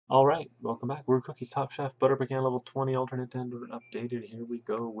Alright, welcome back. We're Cookies Top Chef, Butter Pecan level 20, alternate tender updated. Here we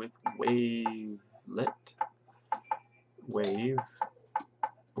go with Wavelet. Wave,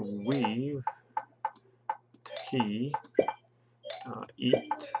 weave, tea,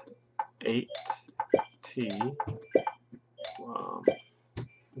 eat, ate, tea,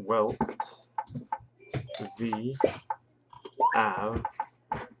 welt, v, av,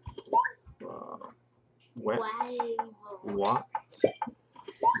 wet, what,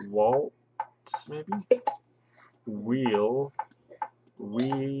 walt, maybe, wheel,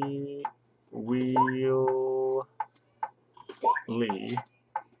 wheel, lee,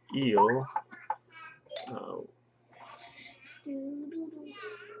 eel,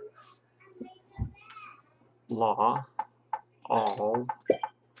 law, all,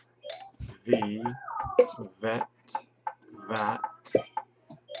 v, vet, vat,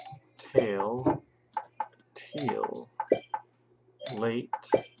 tail, teal, late,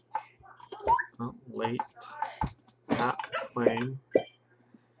 late, tap, claim,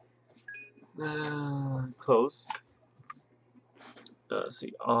 close, let's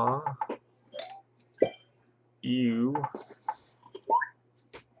see, you,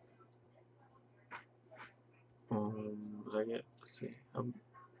 what did I get? Let's see,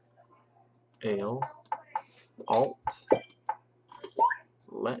 ale, alt,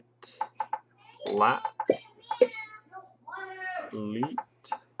 let, lat, leet,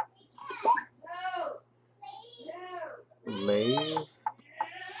 lave,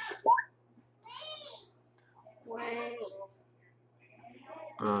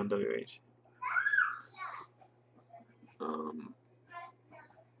 WH.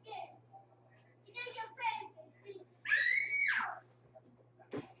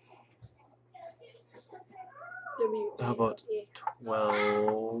 How about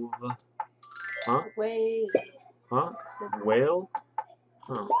 12? Huh? Huh? Whale?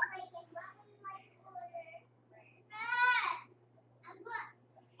 Huh.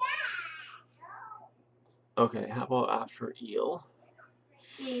 Okay, how about after eel?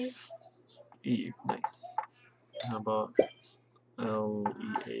 Eve. Eve, nice. How about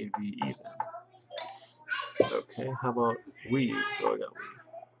Leave then? Okay, how about weave? Oh, I got weave.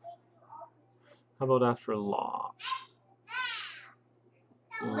 How about after law?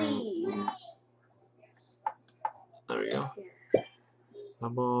 Lee. There we go. How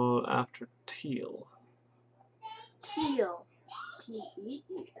about after teal? Teal.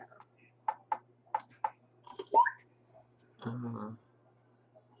 T-E-E-L.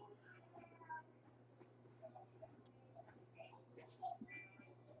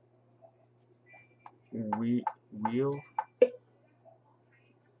 Wheel?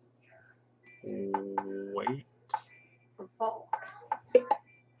 Wait? Vault.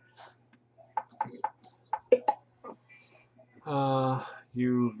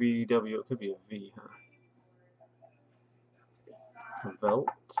 UVW, it could be a V, huh? Velt?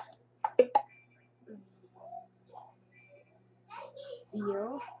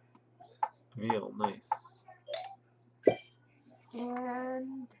 Veal. Veal, nice.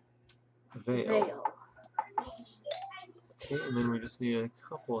 And Veil. Okay, and then we just need a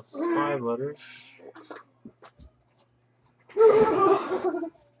couple of spy letters.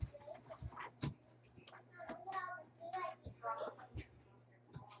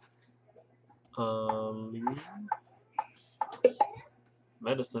 Leave.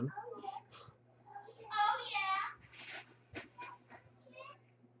 Medicine.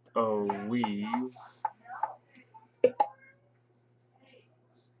 Weave.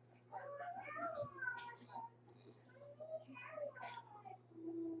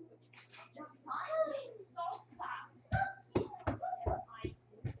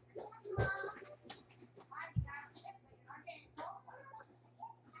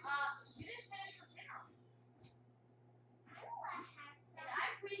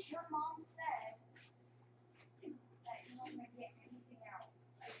 Your mom said that you don't want to get anything else.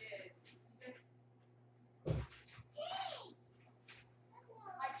 I did.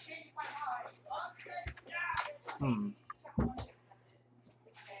 I changed my mind.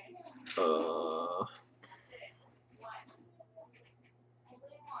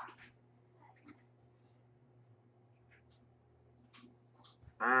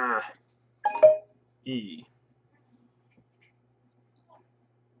 E.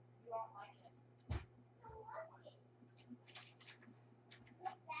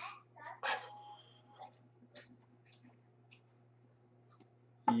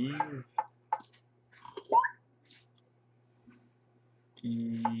 Eve.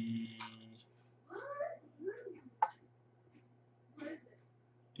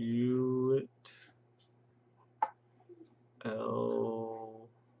 Ewit. L.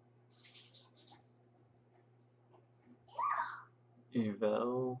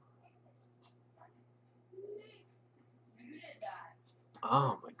 Vel.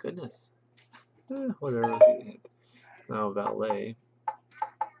 Oh my goodness. Whatever. Now valet.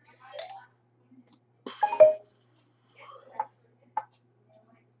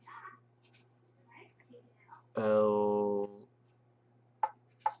 L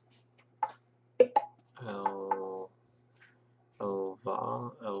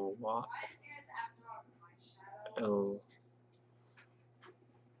Elva Elwat El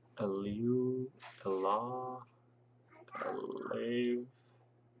Eliu Elah Elave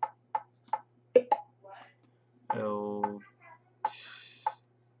El.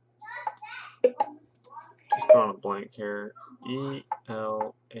 Just drawing a blank here.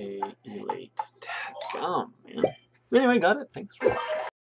 ELA Elate. Dadgum, man. Anyway, got it. Thanks for watching.